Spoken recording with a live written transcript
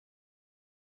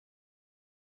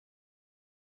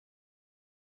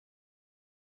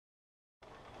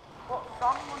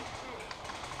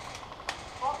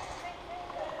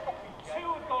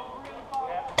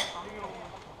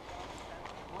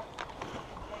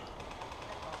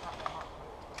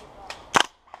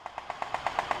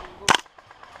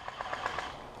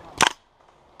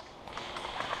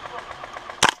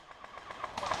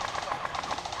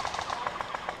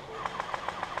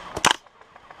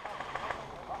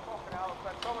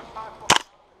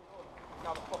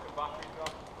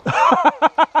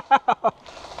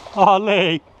Oh,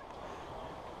 Lee.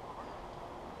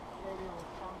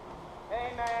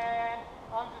 Hey man,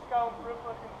 I'm just going for a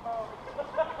fucking phone.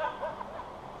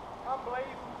 I'm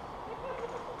blazing.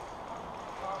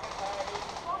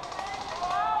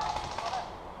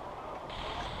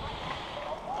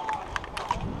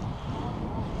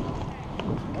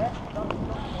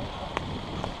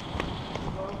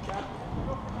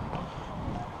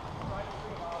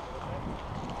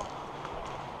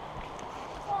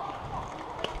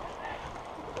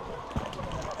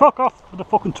 Fuck off with the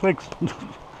fucking twigs.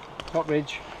 Top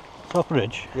ridge. Top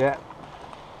ridge. Yeah.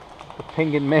 They're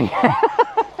pinging me.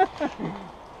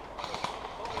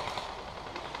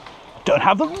 Don't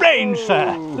have the range,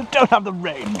 sir. They don't have the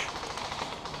range.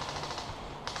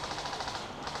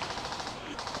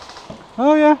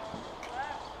 Oh yeah.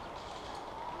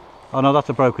 Oh no, that's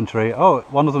a broken tree. Oh,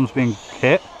 one of them's being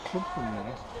hit.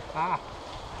 Ah,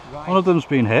 right. One of them's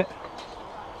been hit.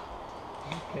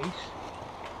 Peace.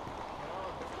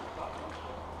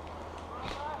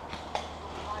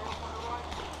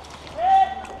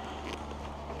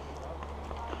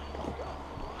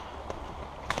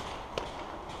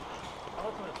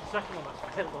 The second one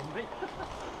that's failed on me.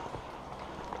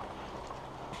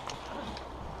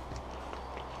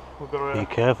 We've got Be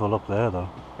careful up there though.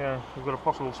 yeah, we've got a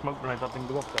possible smoke grenade that didn't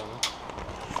go up there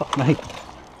though. Fuck me.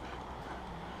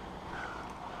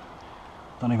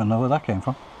 Don't even know where that came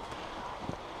from.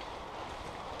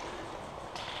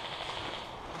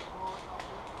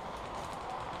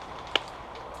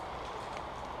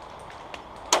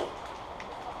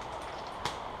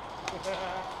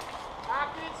 I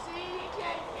can see you,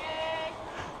 Jake.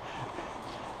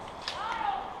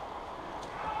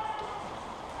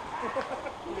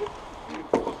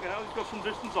 Fucking hell, he's got some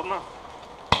distance on that.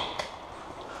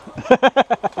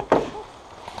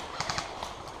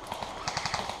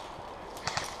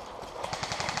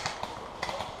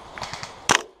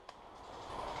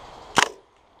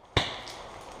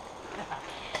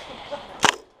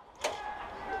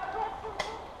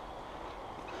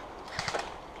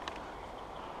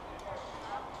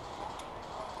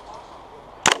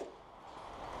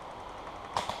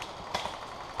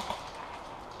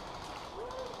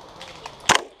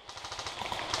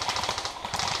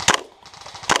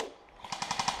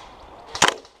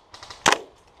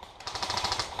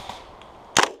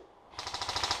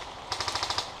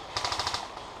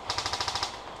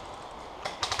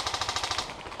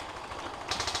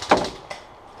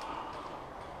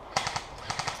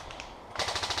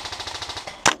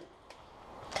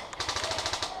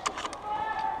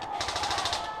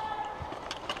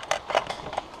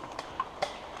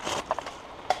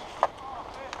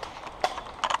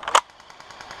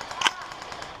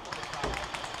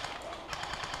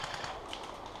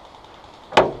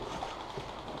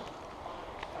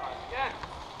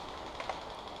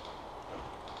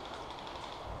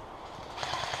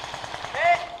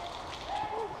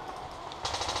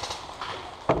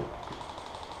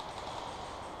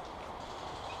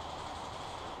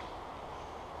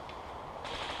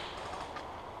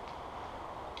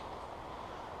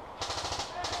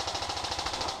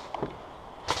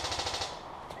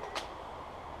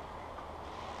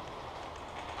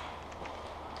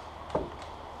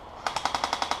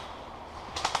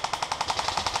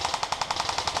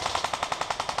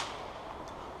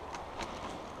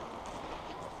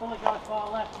 Only guy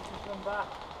far left, you can come back.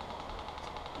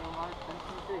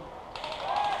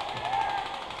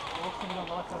 Or someone on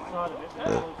the left hand side of it.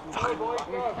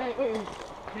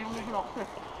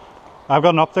 I've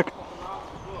got an optic.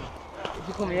 If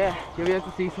you come here, you'll be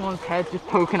able to see someone's head just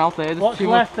poking out there. There's What's too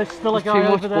left? much, There's still a there's guy too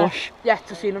over much there. bush. Yeah,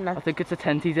 to see them I then. think it's a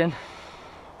tent he's in.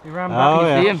 He ran back. Oh, You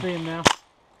yeah. see him? See him now.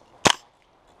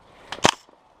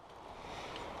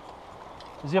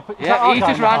 Is he up? Is that Yeah, our he guy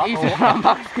just in the ran. back, He or just what? ran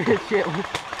back scared shit.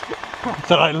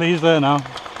 It's alright, Lee's there now.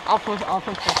 I'll push.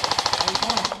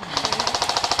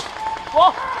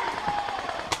 What?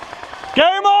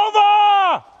 Game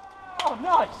over! Oh,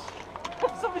 nice.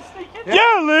 Somebody sneaking.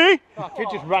 Yeah, Lee! That kid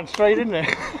just ran straight in there.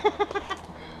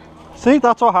 See,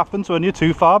 that's what happens when you're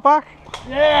too far back.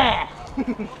 Yeah.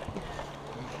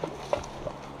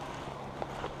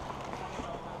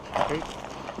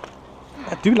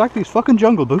 I do like these fucking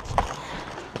jungle boots.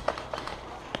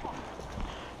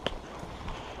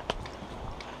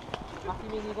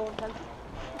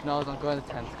 No, I don't go in the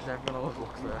tent because everyone always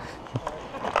looks there.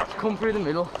 Just come through the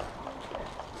middle.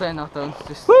 Saying that, don't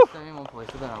just Woo! stay in one place.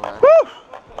 I don't know where. Woo!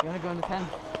 You wanna go in the tent?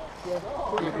 Yeah.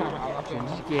 You can.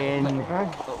 Skin.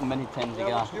 Got many tents you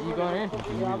got. You going in?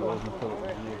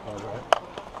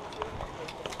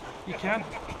 You can.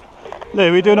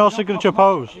 Lee, we're doing our signature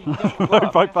pose.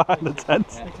 Right behind the tent.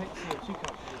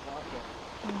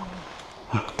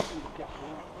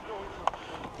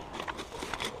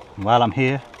 While I'm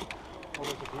here,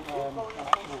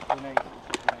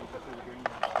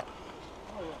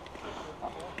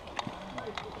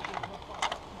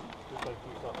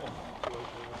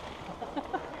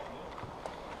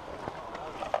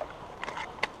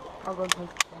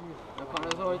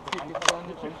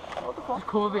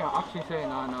 Come with me, I'm actually saying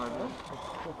no.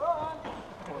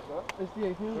 It's the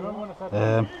 18.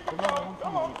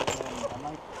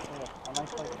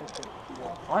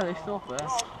 Why are they still up there?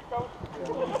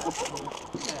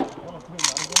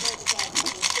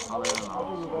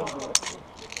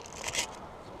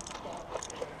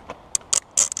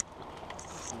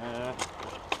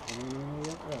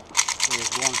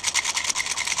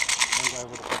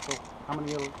 How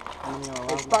many are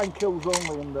allowed? It's bang kills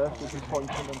only in there, so just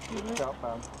pointing them sharp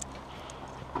down.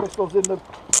 Pistols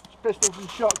and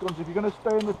shotguns, if you're going to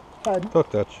stay in the tent. fuck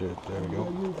that shit, there we go.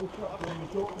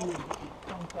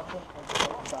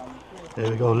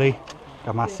 There we go, Lee.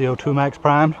 Got my CO2 max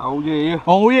primed. Oh yeah.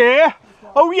 Oh yeah!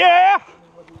 Oh yeah!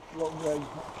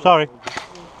 Sorry.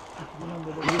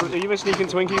 Are you sneaking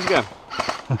Twinkies again?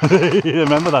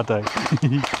 Remember that day?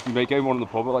 You make everyone in the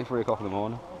pub at like 3 o'clock in the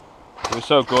morning. It was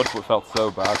so good, but it felt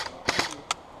so bad.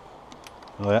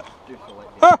 Oh yeah.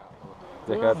 Ah!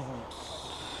 Dickhead.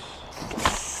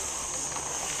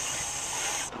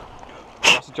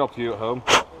 That's a job for you at home.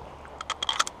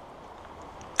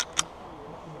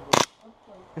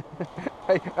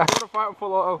 Hey, I want to fight on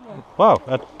full auto. Wow,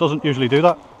 that doesn't usually do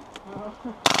that.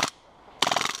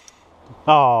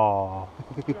 Oh,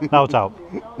 now it's out.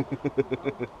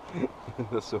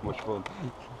 That's so much fun.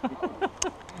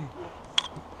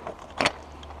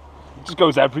 It just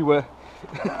goes everywhere.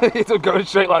 It doesn't go in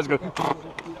straight lines. Goes.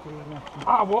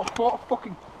 Ah, what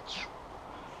fucking.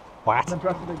 What? Come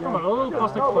on,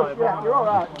 plastic pipe. Yeah, you're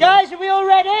alright. Guys, are we all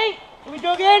ready? Are we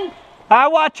dug in? I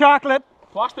want chocolate.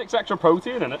 Plastic's extra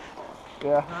protein in it.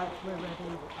 Yeah.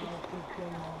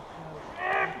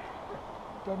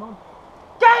 Game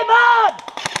on!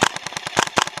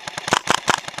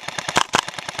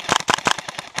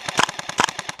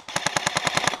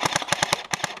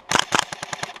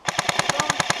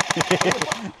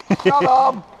 Got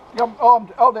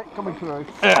armed. Oh, they're coming through.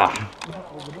 Yeah.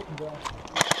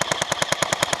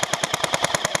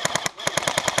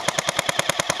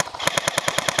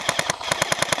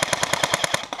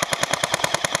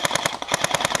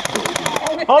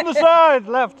 On the side,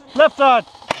 left side.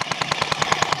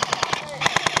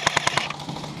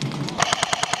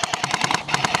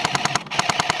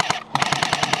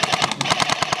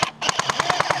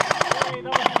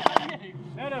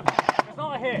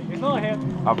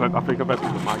 I think I better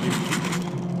put the Maggie.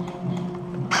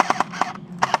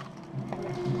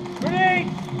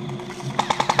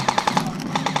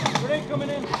 Ready coming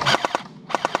in.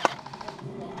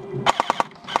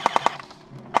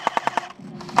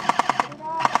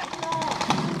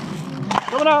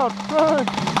 Coming out. Right.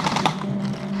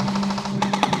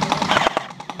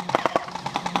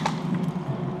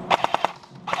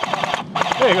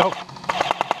 There you go.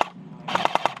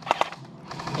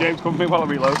 James, come with me while I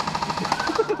reload.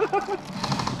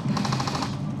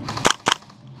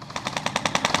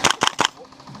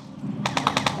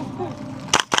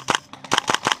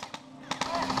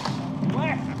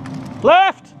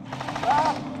 Left.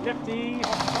 Lefty.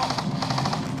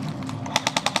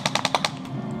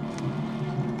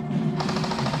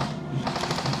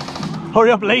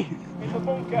 Hurry up, Lee. In the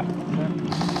bunker.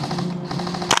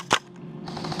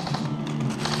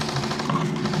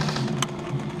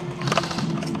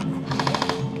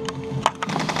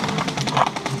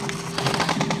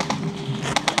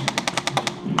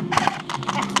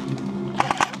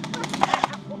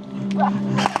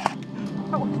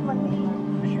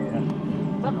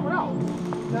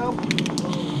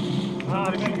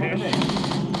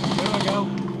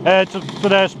 It's for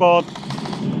their sport.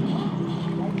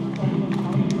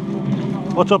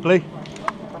 What's up, Lee?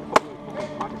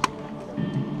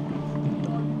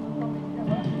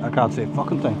 I can't see a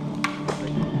fucking thing.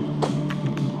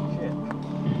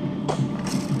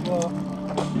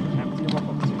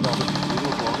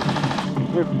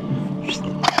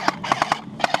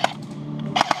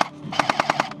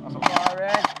 That's a fire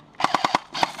egg.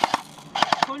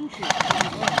 Punchy.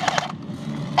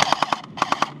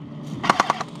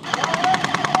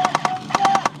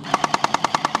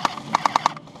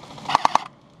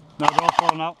 No, they're all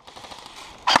falling out.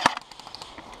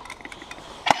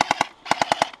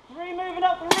 Three moving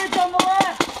up the ridge on the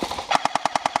left.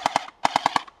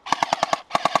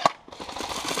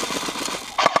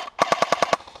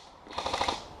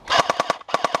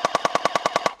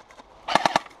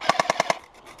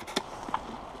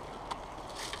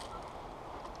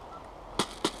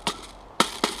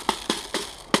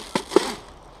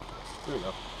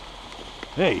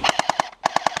 Hey.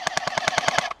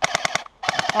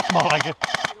 That's more like it.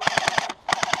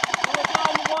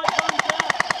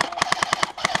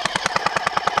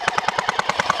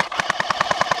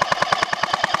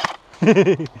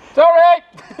 Sorry!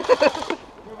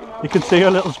 You can see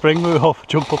a little spring move off,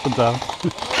 jump up and down.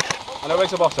 I know it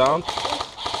makes a boss sound.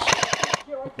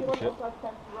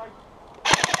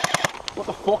 What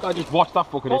the fuck? I just watched that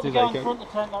fucking hit his Got the guy in AK. front of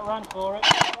the tent that ran for it.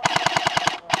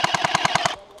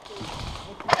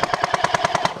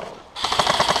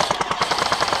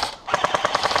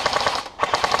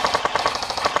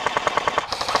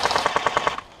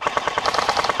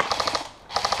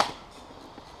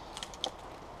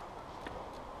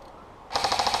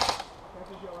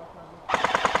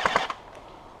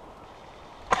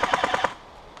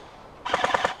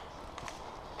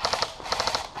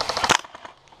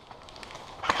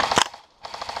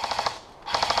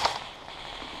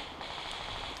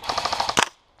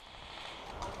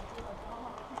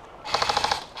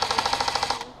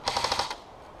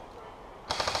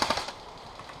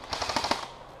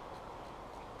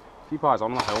 Keep eyes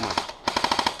on that helmet.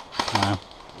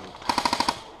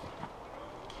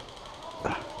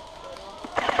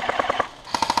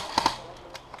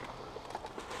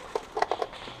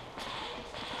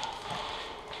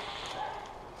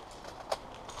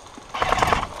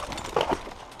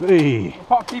 No. Hey.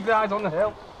 Pop, keep the eyes on the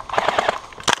hill.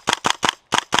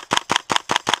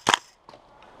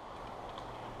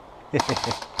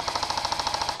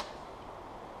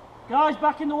 Guys,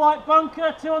 back in the white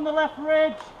bunker, 2 on the left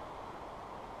ridge.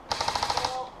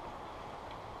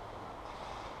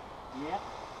 Yeah.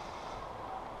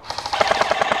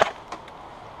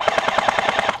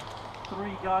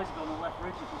 3 guys on the left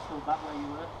ridge if you're still back where you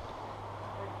were.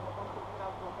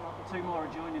 2 more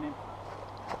are joining him.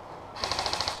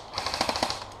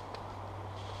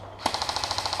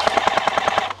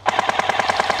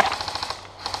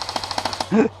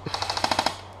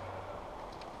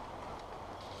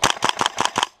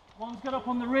 One's got up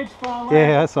on the ridge far left.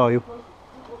 Yeah, I saw you.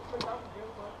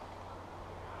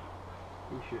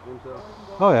 He's shooting himself.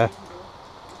 Oh yeah.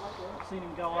 I've seen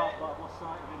him go up, but I've lost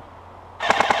sight of him.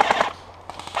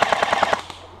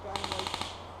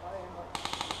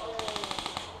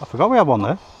 I forgot we had one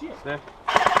there. Shit. There. Did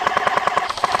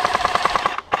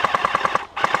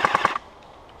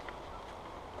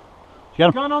you get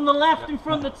him? Gun on the left in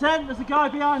front of the tent, there's a guy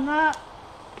behind that.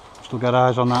 Still got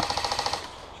eyes on that.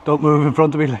 Just don't move in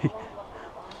front of me, Lee.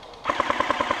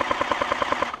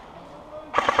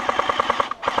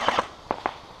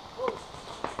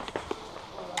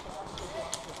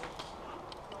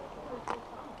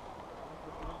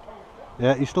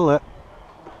 Yeah, he's still there.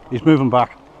 He's moving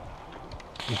back.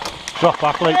 He's dropped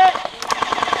back, Lee.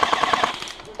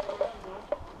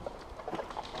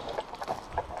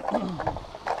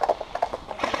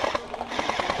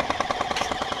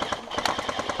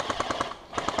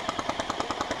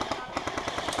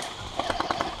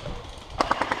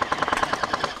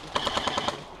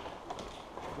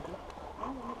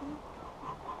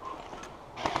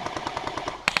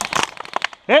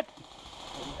 Hit!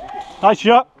 Nice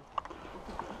shot.